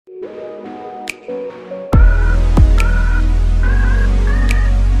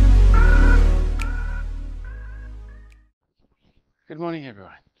morning,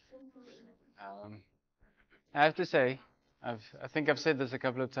 everyone. Um, I have to say, I think I've said this a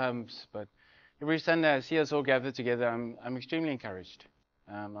couple of times, but every Sunday I see us all gathered together. I'm extremely encouraged.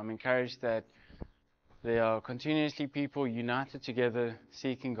 I'm encouraged that there are continuously people united together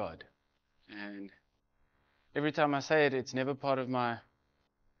seeking God. And every time I say it, it's never part of my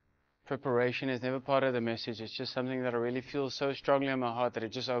preparation. It's never part of the message. It's just something that I really feel so strongly in my heart that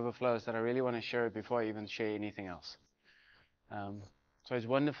it just overflows. That I really want to share it before I even share anything else. So it's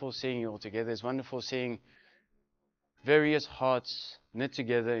wonderful seeing you all together. It's wonderful seeing various hearts knit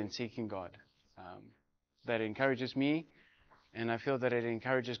together in seeking God. That encourages me, and I feel that it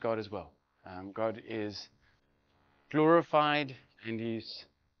encourages God as well. God is glorified and He's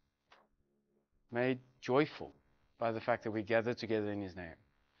made joyful by the fact that we gather together in His name.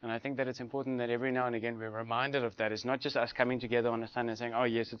 And I think that it's important that every now and again we're reminded of that. It's not just us coming together on a Sunday saying, oh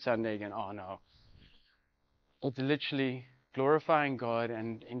yes, it's Sunday again. Oh no. It's literally glorifying God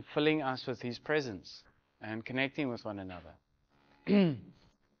and in filling us with His presence and connecting with one another.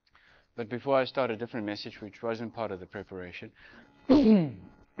 But before I start a different message, which wasn't part of the preparation,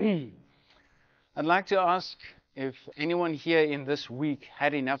 I'd like to ask if anyone here in this week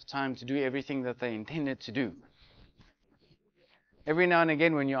had enough time to do everything that they intended to do. Every now and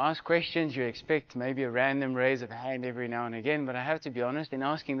again, when you ask questions, you expect maybe a random raise of hand every now and again, but I have to be honest, in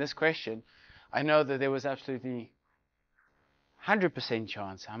asking this question, I know that there was absolutely 100%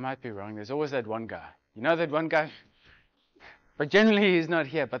 chance. I might be wrong. There's always that one guy. You know that one guy? But generally he's not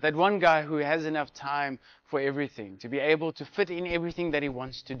here. But that one guy who has enough time for everything, to be able to fit in everything that he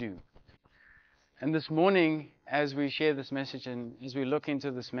wants to do. And this morning, as we share this message and as we look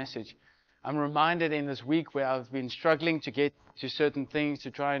into this message, I'm reminded in this week where I've been struggling to get to certain things,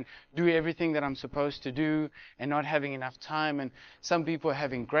 to try and do everything that I'm supposed to do and not having enough time. And some people are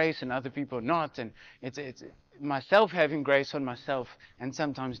having grace and other people are not. And it's myself having grace on myself and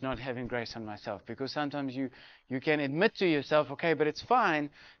sometimes not having grace on myself. Because sometimes you can admit to yourself, okay, but it's fine.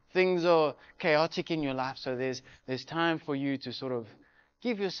 Things are chaotic in your life, so there's time for you to sort of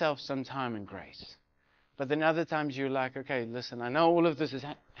give yourself some time and grace. But then other times you're like, okay, listen, I know all of this is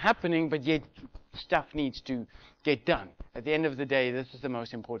happening, but yet stuff needs to get done. At the end of the day, this is the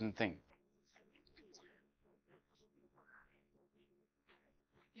most important thing.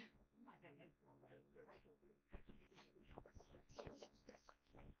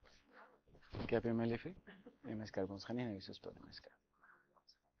 Ek heb jou my liefie. En my skerp, ons gaan nie nou so speel my skerp.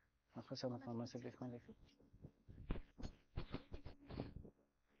 Mag ons saam met my asseblief my liefie?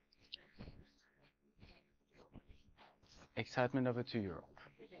 Excitement over to Europe.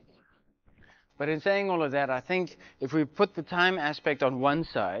 But in saying all of that, I think if we put the time aspect on one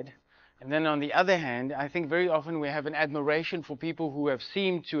side, and then on the other hand, I think very often we have an admiration for people who have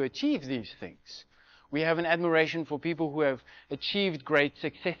seemed to achieve these things. We have an admiration for people who have achieved great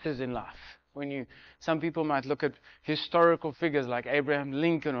successes in life. Some people might look at historical figures like Abraham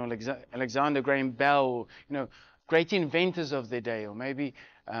Lincoln or Alexander Graham Bell, or, great inventors of their day, or maybe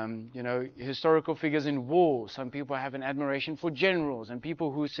historical figures in war. Some people have an admiration for generals and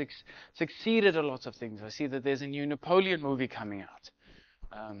people who succeeded at lots of things. I see that there's a new Napoleon movie coming out.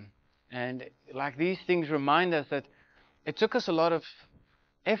 And like these things remind us that it took us a lot of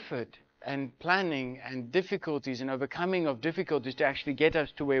effort and planning and difficulties and overcoming of difficulties to actually get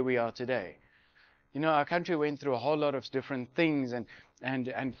us to where we are today. Our country went through a whole lot of different things and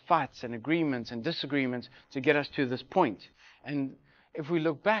fights and agreements and disagreements to get us to this point. And if we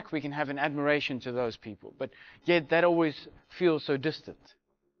look back, we can have an admiration to those people. But yet that always feels so distant.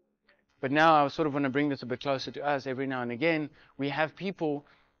 But now I sort of want to bring this a bit closer to us. Every now and again, we have people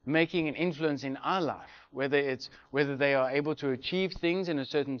making an influence in our life, whether they are able to achieve things in a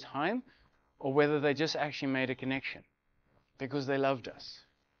certain time or whether they just actually made a connection because they loved us,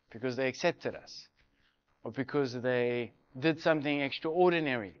 because they accepted us, or because they did something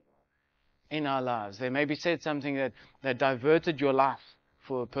extraordinary in our lives. They maybe said something that diverted your life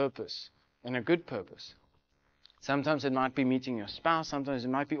for a purpose, and a good purpose. Sometimes it might be meeting your spouse, sometimes it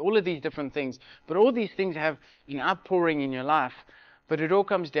might be all of these different things, but all these things have an outpouring in your life, but it all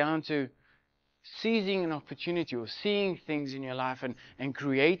comes down to seizing an opportunity or seeing things in your life and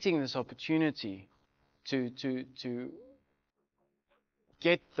creating this opportunity to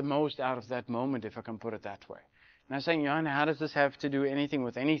get the most out of that moment, if I can put it that way. And I'm saying, Johan, how does this have to do anything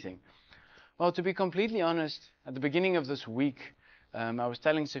with anything? Well, to be completely honest, at the beginning of this week, I was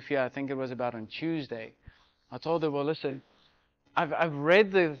telling Sophia, I think it was about on Tuesday, I told her, well, listen, I've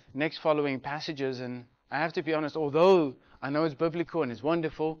read the next following passages, and I have to be honest, although I know it's biblical and it's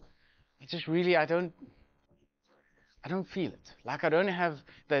wonderful, it's just really, I don't feel it. Like I don't have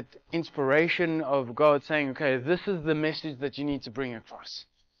that inspiration of God saying, okay, this is the message that you need to bring across.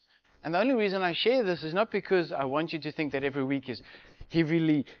 And the only reason I share this is not because I want you to think that every week is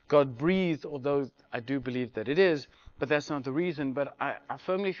heavily God-breathed, although I do believe that it is, but that's not the reason. But I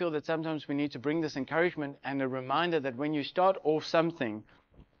firmly feel that sometimes we need to bring this encouragement and a reminder that when you start off something,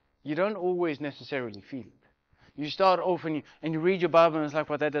 you don't always necessarily feel it. You start off and you read your Bible and it's like,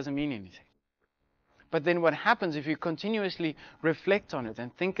 well, that doesn't mean anything. But then what happens if you continuously reflect on it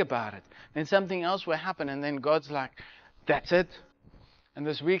and think about it, then something else will happen, and then God's like, that's it. And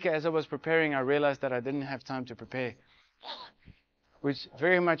this week, as I was preparing, I realized that I didn't have time to prepare, which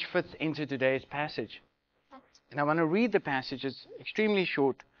very much fits into today's passage. And I want to read the passage. It's extremely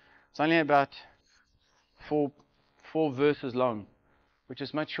short. It's only about four verses long, which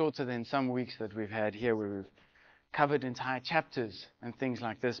is much shorter than some weeks that we've had here where we've covered entire chapters and things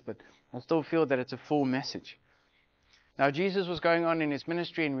like this, but I still feel that it's a full message. Now, Jesus was going on in his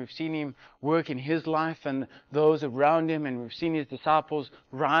ministry, and we've seen him work in his life and those around him, and we've seen his disciples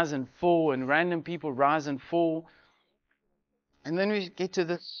rise and fall, and random people rise and fall. And then we get to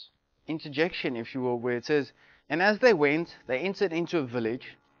this interjection, if you will, where it says, and as they went, they entered into a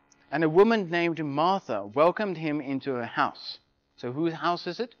village, and a woman named Martha welcomed him into her house. So whose house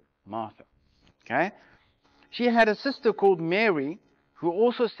is it? Martha. Okay? She had a sister called Mary, who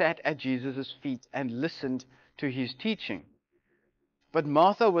also sat at Jesus' feet and listened to his teaching. But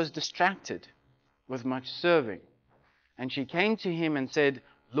Martha was distracted with much serving. And she came to him and said,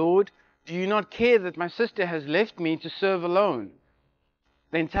 Lord, do you not care that my sister has left me to serve alone?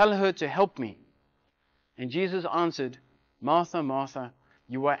 Then tell her to help me. And Jesus answered, Martha, Martha,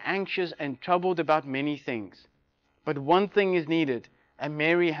 you are anxious and troubled about many things. But one thing is needed, and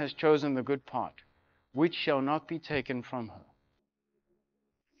Mary has chosen the good part, which shall not be taken from her.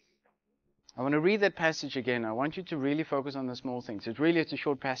 I want to read that passage again. I want you to really focus on the small things. It's a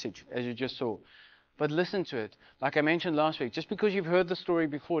short passage, as you just saw. But listen to it. Like I mentioned last week, just because you've heard the story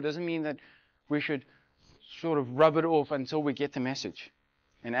before doesn't mean that we should sort of rub it off until we get the message.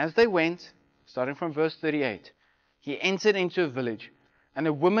 And as they went, starting from verse 38, he entered into a village, and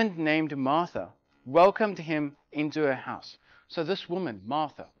a woman named Martha welcomed him into her house. So this woman,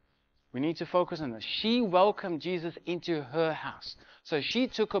 Martha, we need to focus on this. She welcomed Jesus into her house. So she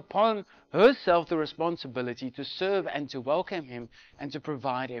took upon herself the responsibility to serve and to welcome him and to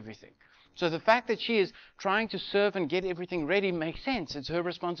provide everything. So the fact that she is trying to serve and get everything ready makes sense. It's her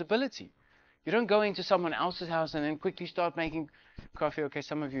responsibility. You don't go into someone else's house and then quickly start making coffee. Okay,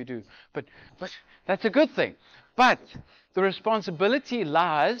 some of you do. But that's a good thing. But the responsibility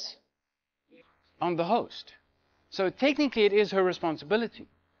lies on the host. So technically it is her responsibility.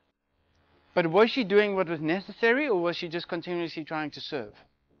 But was she doing what was necessary, or was she just continuously trying to serve?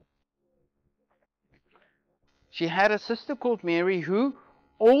 She had a sister called Mary who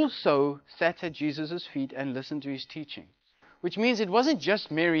also sat at Jesus' feet and listened to his teaching. Which means it wasn't just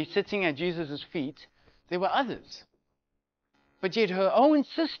Mary sitting at Jesus' feet, there were others. But yet her own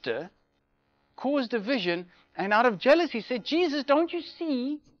sister caused division, and out of jealousy said, Jesus, don't you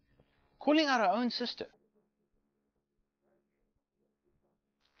see? Calling out her own sister.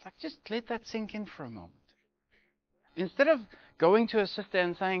 Like, just let that sink in for a moment. Instead of going to her sister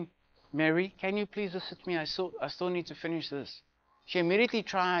and saying, Mary, can you please assist me? I still need to finish this. She immediately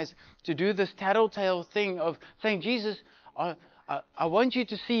tries to do this tattletale thing of saying, Jesus, I want you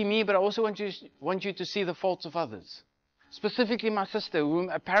to see me, but I also want you to see the faults of others. Specifically my sister, whom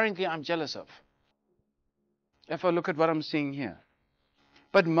apparently I'm jealous of. If I look at what I'm seeing here.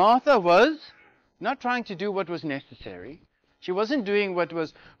 But Martha was not trying to do what was necessary. She wasn't doing what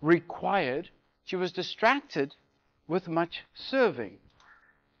was required. She was distracted with much serving.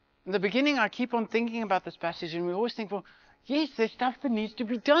 In the beginning, I keep on thinking about this passage, and we always think, well, yes, there's stuff that needs to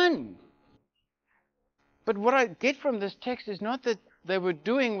be done. But what I get from this text is not that they were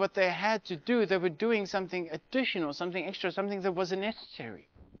doing what they had to do. They were doing something additional, something extra, something that wasn't necessary.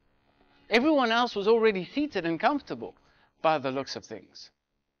 Everyone else was already seated and comfortable by the looks of things.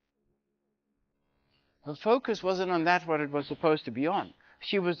 Her focus wasn't on that, what it was supposed to be on.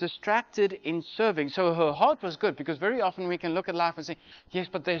 She was distracted in serving. So her heart was good, because very often we can look at life and say, yes,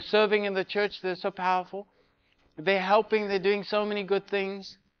 but they're serving in the church, they're so powerful. They're helping, they're doing so many good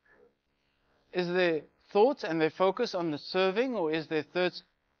things. Is their thoughts and their focus on the serving, or is their thoughts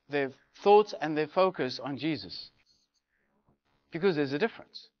and their focus on Jesus? Because there's a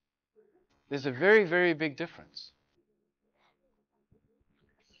difference. There's a very, very big difference.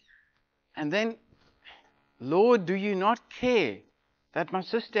 And then, Lord, do you not care that my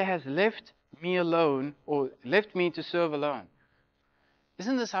sister has left me alone, or left me to serve alone?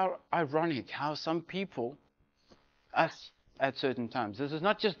 Isn't this how ironic how some people us at certain times. This is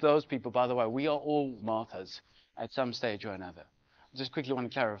not just those people, by the way. We are all Marthas at some stage or another. I just quickly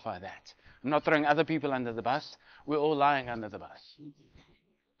want to clarify that. I'm not throwing other people under the bus. We're all lying under the bus.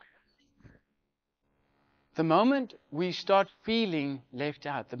 The moment we start feeling left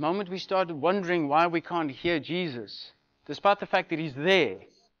out, the moment we start wondering why we can't hear Jesus, despite the fact that He's there,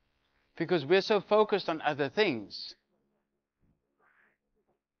 because we're so focused on other things,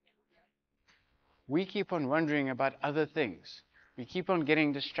 we keep on wondering about other things. We keep on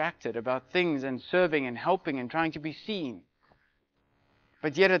getting distracted about things and serving and helping and trying to be seen.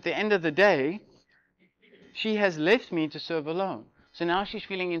 But yet at the end of the day, she has left me to serve alone. So now she's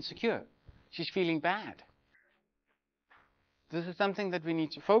feeling insecure. She's feeling bad. This is something that we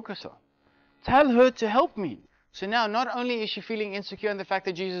need to focus on. Tell her to help me. So now not only is she feeling insecure in the fact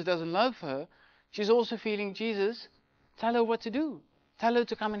that Jesus doesn't love her, she's also feeling, Jesus, tell her what to do. Tell her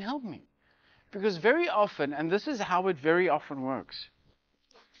to come and help me. Because very often, and this is how it very often works.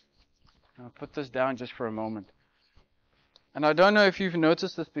 I'll put this down just for a moment. And I don't know if you've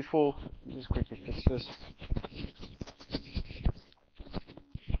noticed this before. Just quickly fix this.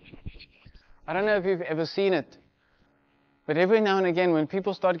 I don't know if you've ever seen it. But every now and again, when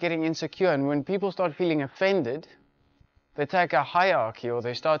people start getting insecure and when people start feeling offended, they take a hierarchy or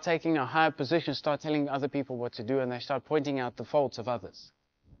they start taking a higher position, start telling other people what to do, and they start pointing out the faults of others.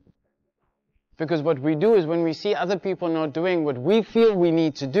 Because what we do is when we see other people not doing what we feel we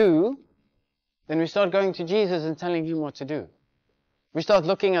need to do, then we start going to Jesus and telling Him what to do. We start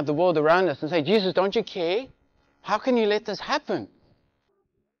looking at the world around us and say, Jesus, don't you care? How can you let this happen?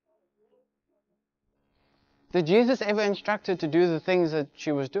 Did Jesus ever instruct her to do the things that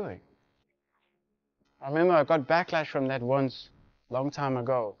she was doing? I remember I got backlash from that once, long time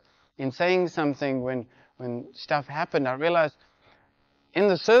ago. In saying something when stuff happened, I realized in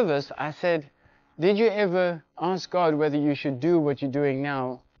the service, I said, did you ever ask God whether you should do what you're doing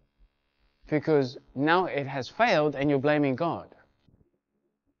now? Because now it has failed and you're blaming God.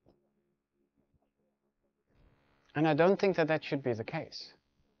 And I don't think that that should be the case.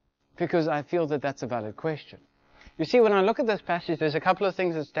 Because I feel that that's a valid question. You see, when I look at this passage, there's a couple of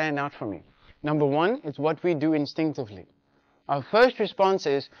things that stand out for me. Number one, it's what we do instinctively. Our first response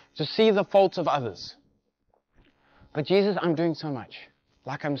is to see the faults of others. But Jesus, I'm doing so much.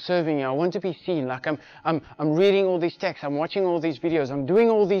 Like I'm serving you. I want to be seen. Like I'm reading all these texts. I'm watching all these videos. I'm doing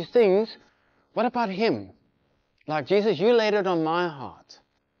all these things. What about Him? Like, Jesus, you laid it on my heart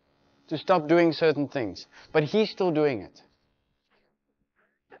to stop doing certain things. But He's still doing it.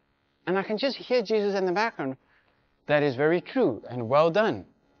 And I can just hear Jesus in the background. That is very true and well done.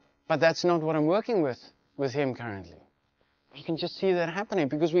 But that's not what I'm working with Him currently. You can just see that happening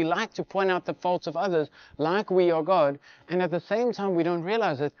because we like to point out the faults of others like we are God, and at the same time we don't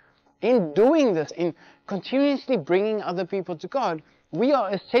realize it. In doing this, in continuously bringing other people to God, we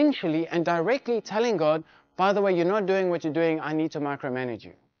are essentially and directly telling God, by the way, you're not doing what you're doing, I need to micromanage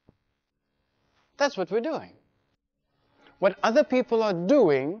you. That's what we're doing. What other people are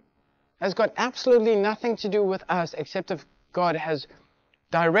doing has got absolutely nothing to do with us except if God has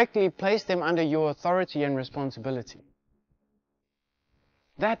directly placed them under your authority and responsibility.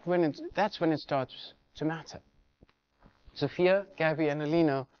 That's when it starts to matter. Sophia, Gabby, and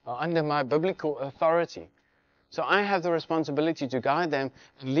Alina are under my biblical authority. So I have the responsibility to guide them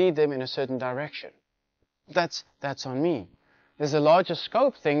and lead them in a certain direction. That's on me. There's a larger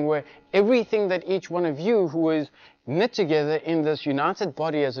scope thing where everything that each one of you who is knit together in this united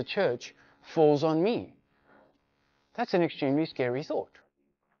body as a church falls on me. That's an extremely scary thought.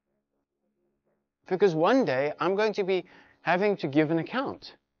 Because one day I'm going to be having to give an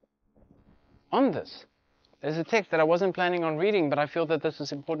account on this. There's a text that I wasn't planning on reading, but I feel that this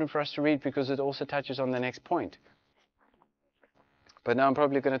is important for us to read because it also touches on the next point. But now I'm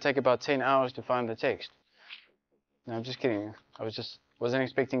probably going to take about 10 hours to find the text. No, I'm just kidding. I wasn't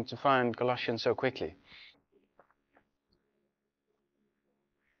expecting to find Colossians so quickly.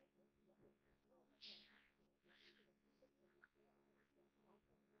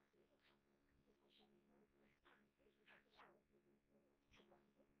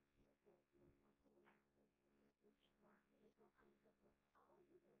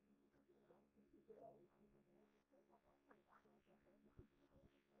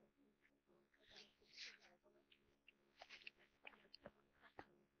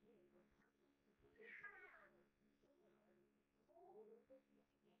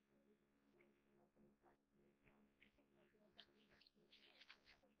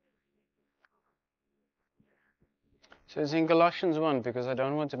 So it's in Colossians 1, because I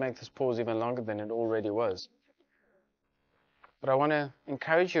don't want to make this pause even longer than it already was. But I want to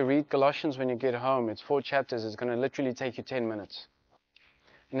encourage you, read Colossians when you get home. It's 4 chapters. It's going to literally take you 10 minutes.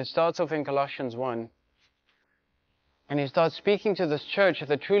 And it starts off in Colossians 1. And he starts speaking to this church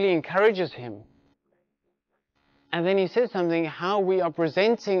that truly encourages him. And then he says something, how we are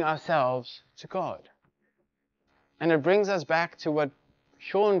presenting ourselves to God. And it brings us back to what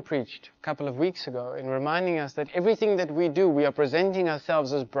Sean preached a couple of weeks ago in reminding us that everything that we do, we are presenting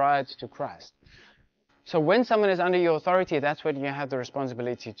ourselves as brides to Christ. So when someone is under your authority, that's when you have the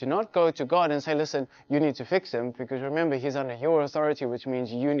responsibility to not go to God and say, listen, you need to fix him, because remember, he's under your authority, which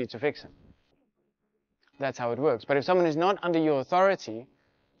means you need to fix him. That's how it works. But if someone is not under your authority,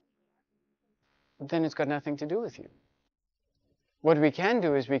 then it's got nothing to do with you. What we can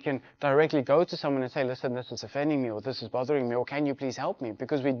do is we can directly go to someone and say, listen, this is offending me, or this is bothering me, or can you please help me?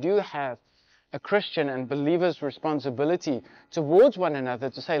 Because we do have a Christian and believer's responsibility towards one another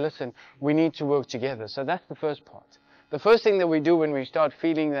to say, listen, we need to work together. So that's the first part. The first thing that we do when we start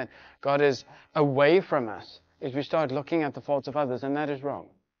feeling that God is away from us is we start looking at the faults of others, and that is wrong.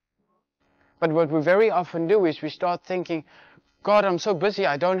 But what we very often do is we start thinking, God, I'm so busy,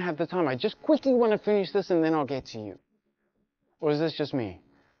 I don't have the time. I just quickly want to finish this and then I'll get to you. Or is this just me?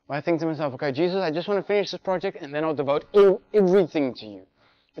 Well, I think to myself, okay, Jesus, I just want to finish this project and then I'll devote everything to you.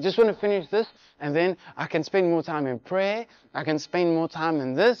 I just want to finish this, and then I can spend more time in prayer. I can spend more time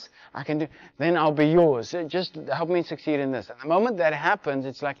in this. Then I'll be yours. Just help me succeed in this. And the moment that happens,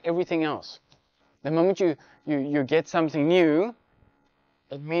 it's like everything else. The moment you get something new,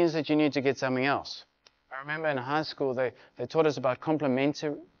 it means that you need to get something else. I remember in high school, they taught us about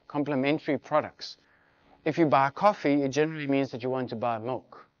complementary products. If you buy coffee, it generally means that you want to buy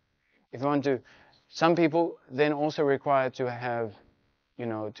milk. If you want to, some people then also require to have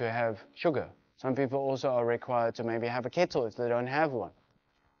sugar. Some people also are required to maybe have a kettle if they don't have one.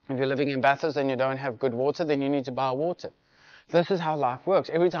 If you're living in Bathurst and you don't have good water, then you need to buy water. This is how life works.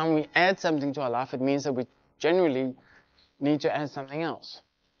 Every time we add something to our life, it means that we generally need to add something else.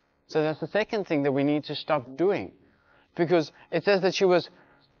 So that's the second thing that we need to stop doing. Because it says that she was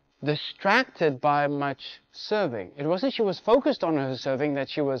distracted by much serving. It wasn't she was focused on her serving that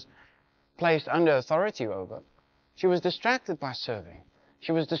she was placed under authority over. She was distracted by serving.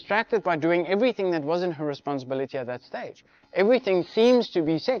 She was distracted by doing everything that wasn't her responsibility at that stage. Everything seems to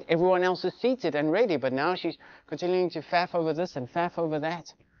be set. Everyone else is seated and ready, but now she's continuing to faff over this and faff over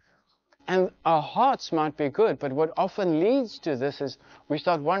that. And our hearts might be good, but what often leads to this is we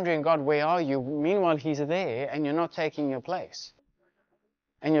start wondering, God, where are you? Meanwhile, he's there and you're not taking your place.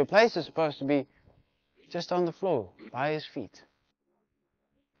 And your place is supposed to be just on the floor, by his feet.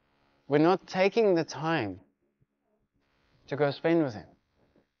 We're not taking the time to go spend with him.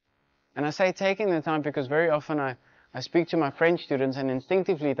 And I say taking the time because very often I speak to my French students and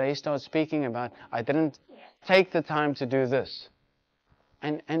instinctively they start speaking about, I didn't take the time to do this.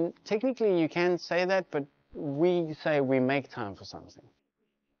 And technically you can say that, but we say we make time for something.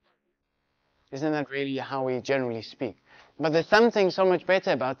 Isn't that really how we generally speak? But there's something so much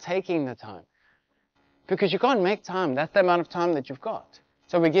better about taking the time. Because you can't make time. That's the amount of time that you've got.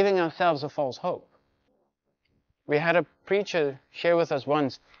 So we're giving ourselves a false hope. We had a preacher share with us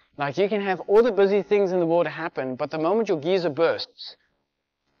once, like you can have all the busy things in the world happen, but the moment your geyser bursts,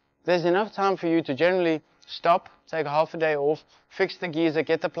 there's enough time for you to generally stop, take a half a day off, fix the geyser,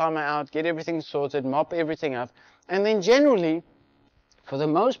 get the plumber out, get everything sorted, mop everything up, and then generally, for the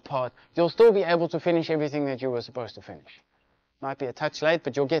most part, you'll still be able to finish everything that you were supposed to finish. Might be a touch late,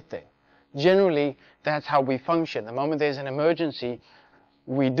 but you'll get there. Generally, that's how we function. The moment there's an emergency,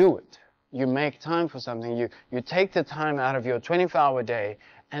 we do it. You make time for something. You take the time out of your 24-hour day,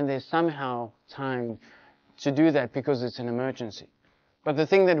 and there's somehow time to do that because it's an emergency. But the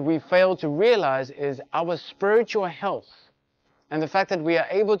thing that we fail to realize is our spiritual health and the fact that we are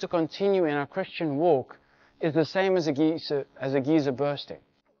able to continue in our Christian walk is the same as a geyser bursting.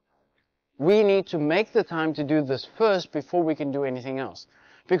 We need to make the time to do this first before we can do anything else.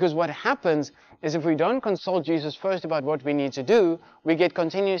 Because what happens is if we don't consult Jesus first about what we need to do, we get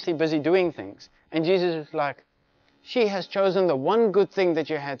continuously busy doing things. And Jesus is like, she has chosen the one good thing that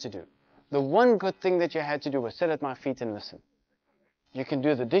you had to do. The one good thing that you had to do was sit at my feet and listen. You can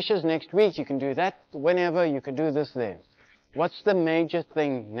do the dishes next week, you can do that whenever, you can do this then. What's the major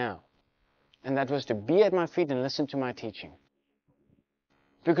thing now? And that was to be at my feet and listen to my teaching.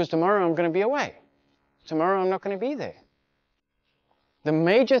 Because tomorrow I'm going to be away. Tomorrow I'm not going to be there. The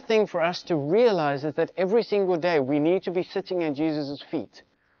major thing for us to realize is that every single day we need to be sitting at Jesus' feet.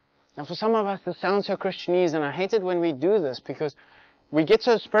 Now for some of us this sounds so Christianese, and I hate it when we do this because we get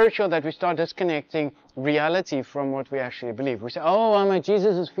so spiritual that we start disconnecting reality from what we actually believe. We say, oh, I'm at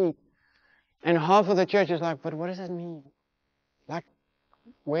Jesus' feet. And half of the church is like, but what does that mean?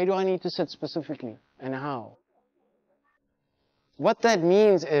 Where do I need to sit specifically and how? What that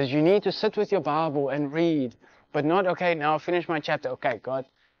means is you need to sit with your Bible and read, but not, okay, now I'll finish my chapter. Okay, God,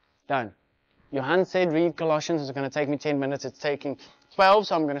 done. Johan said read Colossians. It's going to take me 10 minutes. It's taking 12,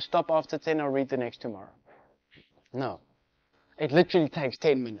 so I'm going to stop after 10. I'll read the next tomorrow. No. It literally takes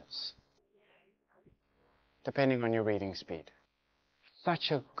 10 minutes, depending on your reading speed.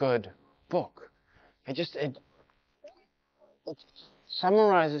 Such a good book. It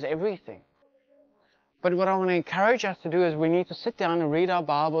summarizes everything. But what I want to encourage us to do is we need to sit down and read our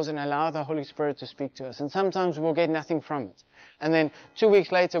Bibles and allow the Holy Spirit to speak to us. And sometimes we'll get nothing from it. And then 2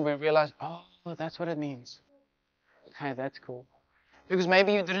 weeks later we realize, oh, that's what it means. Okay, that's cool. Because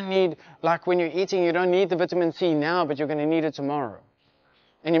maybe you didn't need, like when you're eating, you don't need the vitamin C now, but you're going to need it tomorrow.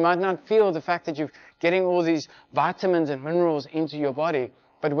 And you might not feel the fact that you're getting all these vitamins and minerals into your body,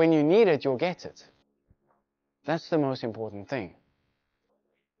 but when you need it, you'll get it. That's the most important thing.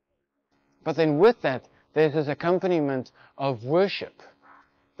 But then with that, there's this accompaniment of worship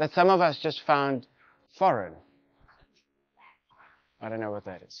that some of us just found foreign. I don't know what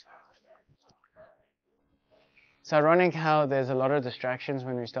that is. It's ironic how there's a lot of distractions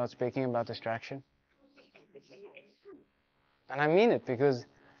when we start speaking about distraction. And I mean it, because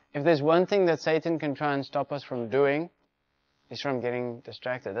if there's one thing that Satan can try and stop us from doing, it's from getting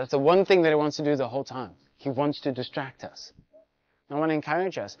distracted. That's the one thing that he wants to do the whole time. He wants to distract us. I want to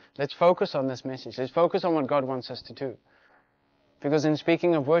encourage us. Let's focus on this message. Let's focus on what God wants us to do. Because in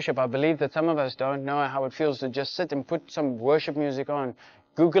speaking of worship, I believe that some of us don't know how it feels to just sit and put some worship music on.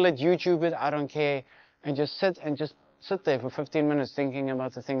 Google it, YouTube it, I don't care. And just sit there for 15 minutes thinking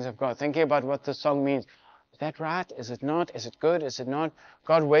about the things of God. Thinking about what the song means. Is that right? Is it not? Is it good? Is it not?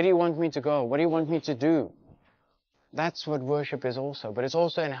 God, where do you want me to go? What do you want me to do? That's what worship is also. But it's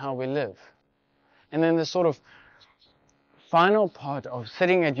also in how we live. And then the sort of final part of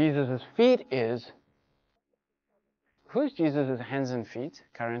sitting at Jesus' feet is, who's Jesus' hands and feet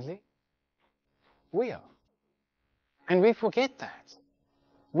currently? We are. And we forget that.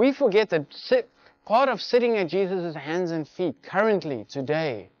 We forget that part of sitting at Jesus' hands and feet currently,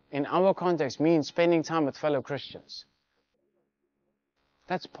 today, in our context, means spending time with fellow Christians.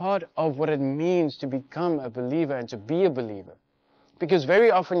 That's part of what it means to become a believer and to be a believer. Because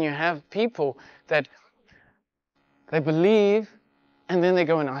very often you have people that they believe and then they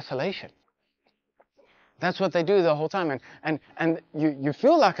go in isolation. That's what they do the whole time. And you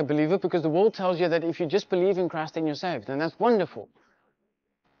feel like a believer because the world tells you that if you just believe in Christ, then you're saved. And that's wonderful.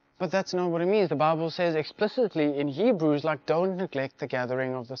 But that's not what it means. The Bible says explicitly in Hebrews, like, don't neglect the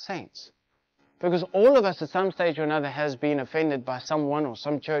gathering of the saints. Because all of us at some stage or another has been offended by someone or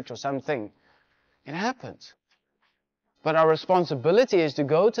some church or something. It happens. But our responsibility is to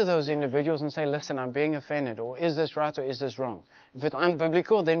go to those individuals and say, listen, I'm being offended, or is this right or is this wrong? If it's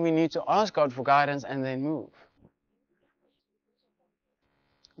unbiblical, then we need to ask God for guidance and then move.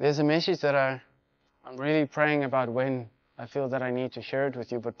 There's a message that I'm really praying about when I feel that I need to share it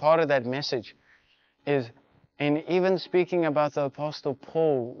with you, but part of that message is in even speaking about the Apostle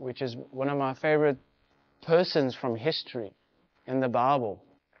Paul, which is one of my favorite persons from history in the Bible.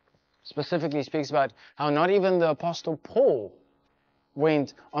 Specifically speaks about how not even the Apostle Paul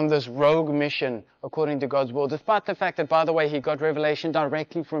went on this rogue mission according to God's will, despite the fact that, by the way, he got revelation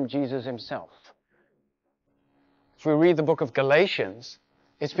directly from Jesus himself. If we read the book of Galatians,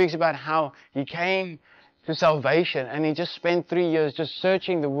 it speaks about how he came to salvation and he just spent 3 years just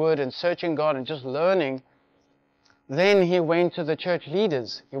searching the Word and searching God and just learning. Then he went to the church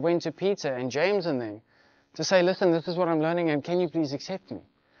leaders. He went to Peter and James and them to say, listen, this is what I'm learning and can you please accept me?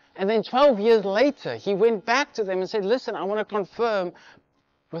 And then 12 years later, he went back to them and said, listen, I want to confirm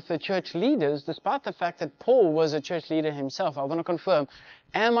with the church leaders, despite the fact that Paul was a church leader himself, I want to confirm,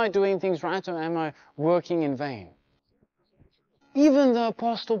 am I doing things right or am I working in vain? Even the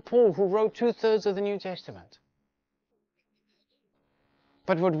Apostle Paul, who wrote 2/3 of the New Testament.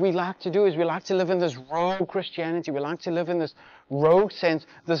 But what we like to do is we like to live in this rogue Christianity. We like to live in this rogue sense,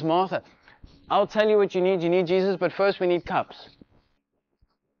 this Martha. I'll tell you what you need. You need Jesus, but first we need cups.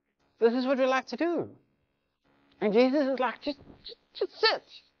 This is what we like to do. And Jesus is like, just sit.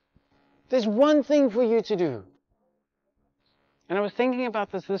 There's one thing for you to do. And I was thinking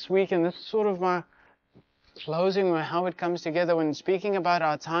about this week, and this is sort of my closing, or how it comes together when speaking about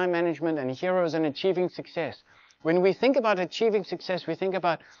our time management and heroes and achieving success. When we think about achieving success, we think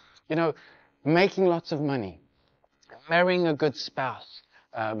about, making lots of money, marrying a good spouse,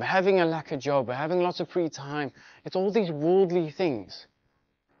 having a lacquer job, having lots of free time. It's all these worldly things.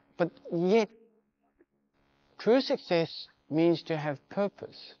 But yet, true success means to have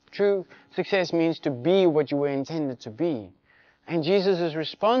purpose. True success means to be what you were intended to be. And Jesus'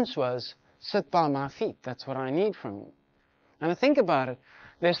 response was, sit by my feet. That's what I need from you. And I think about it.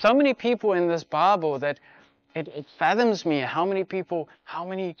 There's so many people in this Bible that it fathoms me how many people, how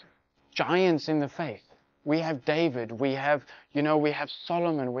many giants in the faith. We have David, we have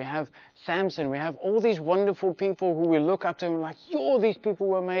Solomon, we have Samson, we have all these wonderful people who we look up to and like, these people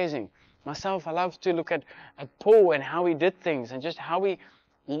were amazing. Myself, I love to look at Paul and how he did things and just how he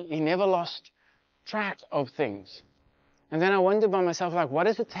never lost track of things. And then I wonder by myself, like, what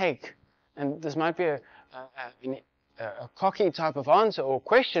does it take? And this might be a cocky type of answer or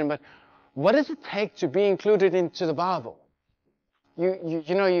question, but what does it take to be included into the Bible?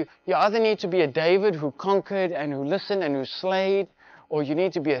 You either need to be a David who conquered and who listened and who slayed, or you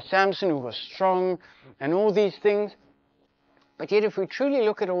need to be a Samson who was strong and all these things. But yet if we truly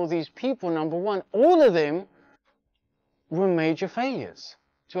look at all these people, number one, all of them were major failures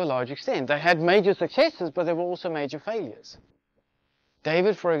to a large extent. They had major successes, but they were also major failures.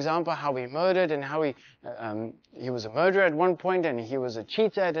 David, for example, how he murdered and how he was a murderer at one point and he was a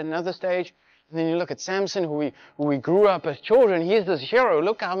cheater at another stage. And then you look at Samson, who we grew up as children. He's this hero.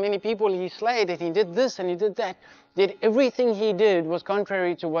 Look how many people he slayed, and he did this and he did that. Yet everything he did was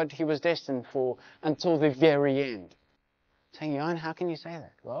contrary to what he was destined for until the very end. Saying, Jan, how can you say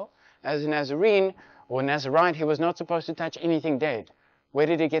that? Well, as a Nazarene or Nazarite, he was not supposed to touch anything dead. Where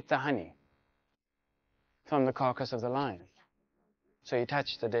did he get the honey? From the carcass of the lion. So he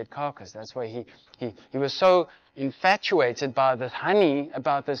touched the dead carcass. That's why he was so infatuated by this honey,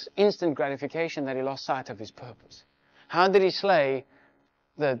 about this instant gratification, that he lost sight of his purpose. How did he slay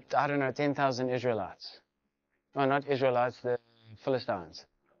the, 10,000 Israelites? Well, not Israelites, the Philistines.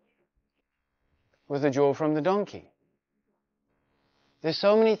 With the jaw from the donkey. There's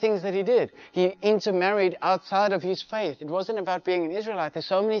so many things that he did. He intermarried outside of his faith. It wasn't about being an Israelite. There's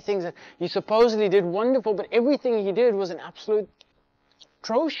so many things that he supposedly did wonderful, but everything he did was an absolute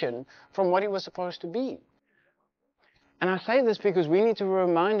atrocious from what he was supposed to be. And I say this because we need to be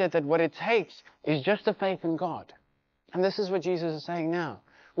reminded that what it takes is just a faith in God. And this is what Jesus is saying now.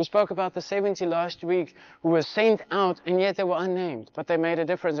 We spoke about the 70 last week who were sent out, and yet they were unnamed, but they made a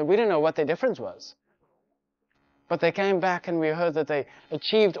difference. And we don't know what their difference was. But they came back and we heard that they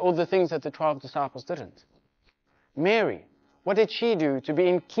achieved all the things that the 12 disciples didn't. Mary, what did she do to be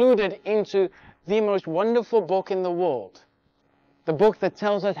included into the most wonderful book in the world? The book that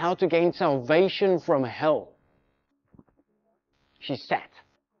tells us how to gain salvation from hell. She sat.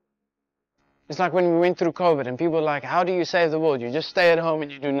 It's like when we went through COVID and people were like, how do you save the world? You just stay at home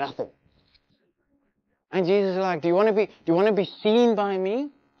and you do nothing. And Jesus is like, do you want to be seen by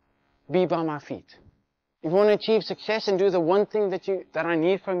me? Be by my feet. If you want to achieve success and do the one thing that I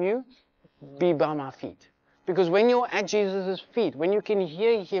need from you, be by my feet. Because when you're at Jesus' feet, when you can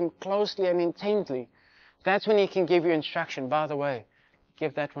hear him closely and intently, that's when he can give you instruction. By the way,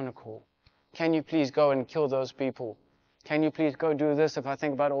 give that one a call. Can you please go and kill those people? Can you please go do this? If I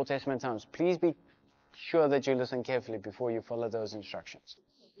think about Old Testament times, please be sure that you listen carefully before you follow those instructions.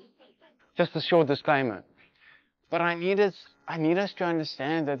 Just a short disclaimer. But I need us to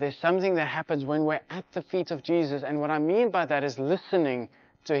understand that there's something that happens when we're at the feet of Jesus. And what I mean by that is listening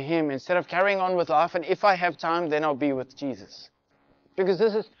to him instead of carrying on with life. And if I have time, then I'll be with Jesus. Because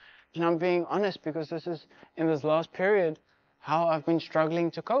this is, and I'm being honest, because this is, in this last period, how I've been struggling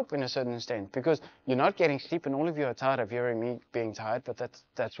to cope in a certain extent. Because you're not getting sleep, and all of you are tired of hearing me being tired, but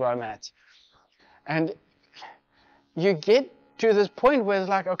that's where I'm at. And you get to this point where it's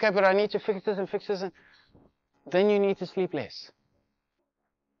like, okay, but I need to fix this, and then you need to sleep less.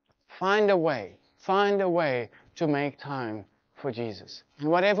 Find a way to make time for Jesus. In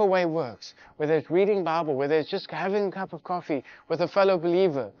whatever way works, whether it's reading Bible, whether it's just having a cup of coffee with a fellow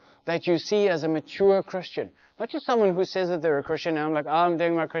believer that you see as a mature Christian. Not just someone who says that they're a Christian and I'm like, I'm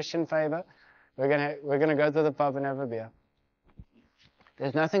doing my Christian favor. We're gonna go to the pub and have a beer.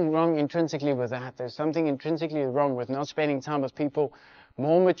 There's nothing wrong intrinsically with that. There's something intrinsically wrong with not spending time with people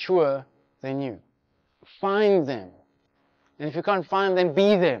more mature than you. Find them. And if you can't find them,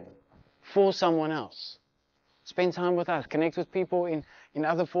 be them for someone else. Spend time with us. Connect with people in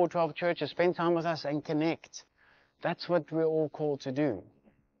other 412 churches. Spend time with us and connect. That's what we're all called to do.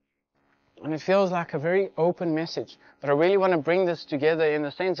 And it feels like a very open message. But I really want to bring this together in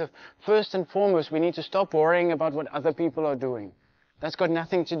the sense of, first and foremost, we need to stop worrying about what other people are doing. That's got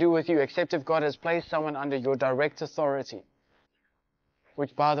nothing to do with you, except if God has placed someone under your direct authority.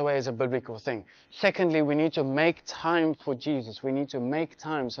 Which, by the way, is a biblical thing. Secondly, we need to make time for Jesus. We need to make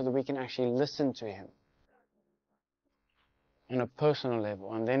time so that we can actually listen to him on a personal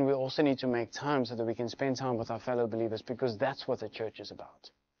level. And then we also need to make time so that we can spend time with our fellow believers, because that's what the church is about.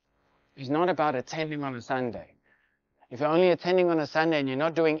 It's not about attending on a Sunday. if you're only attending on a Sunday and you're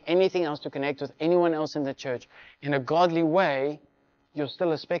not doing anything else to connect with anyone else in the church in a godly way, you're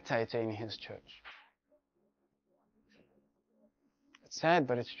still a spectator in his church. It's sad,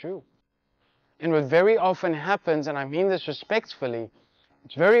 but it's true. And what very often happens, and I mean this respectfully,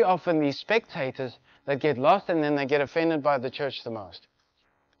 it's very often these spectators that get lost and then they get offended by the church the most.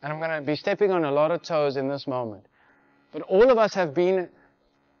 And I'm going to be stepping on a lot of toes in this moment. But all of us have been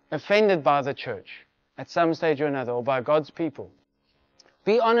offended by the church at some stage or another, or by God's people.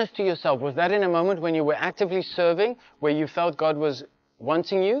 Be honest to yourself. Was that in a moment when you were actively serving, where you felt God was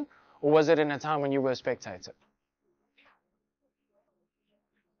wanting you, or was it in a time when you were a spectator?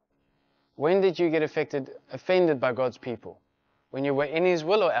 When did you get offended by God's people? When you were in His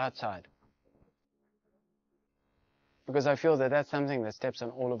will or outside? Because I feel that that's something that steps on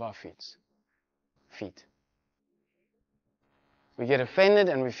all of our feet. We get offended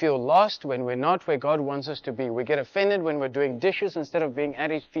and we feel lost when we're not where God wants us to be. We get offended when we're doing dishes instead of being at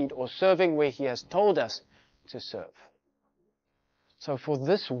His feet, or serving where He has told us to serve. So for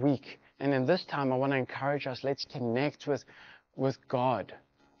this week and in this time, I want to encourage us, let's connect with God.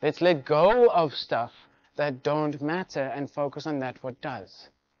 Let's let go of stuff that don't matter and focus on that what does.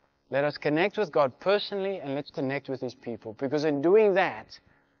 Let us connect with God personally, and let's connect with His people. Because in doing that,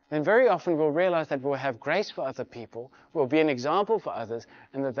 then very often we'll realize that we'll have grace for other people, we'll be an example for others,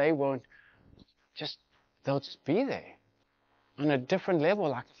 and that they'll just be there on a different level,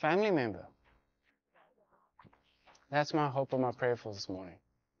 like a family member. That's my hope and my prayer for this morning.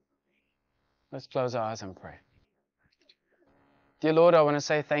 Let's close our eyes and pray. Dear Lord, I want to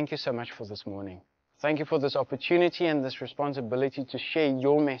say thank you so much for this morning. Thank you for this opportunity and this responsibility to share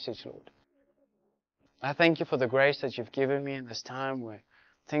your message, Lord. I thank you for the grace that you've given me in this time where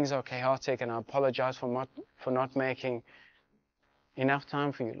things are chaotic, and I apologize for not making enough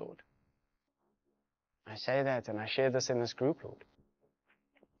time for you, Lord. I say that and I share this in this group, Lord.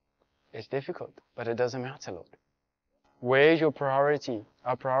 It's difficult, but it doesn't matter, Lord. Where's your priority?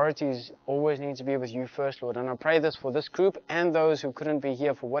 Our priorities always need to be with you first, Lord. And I pray this for this group and those who couldn't be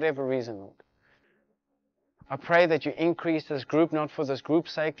here for whatever reason, Lord. I pray that you increase this group, not for this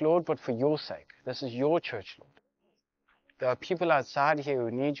group's sake, Lord, but for your sake. This is your church, Lord. There are people outside here who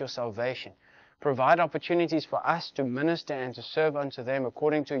need your salvation. Provide opportunities for us to minister and to serve unto them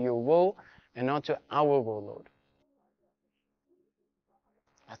according to your will and not to our will, Lord.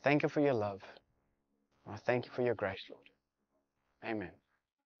 I thank you for your love. I thank you for your grace, Lord. Amen.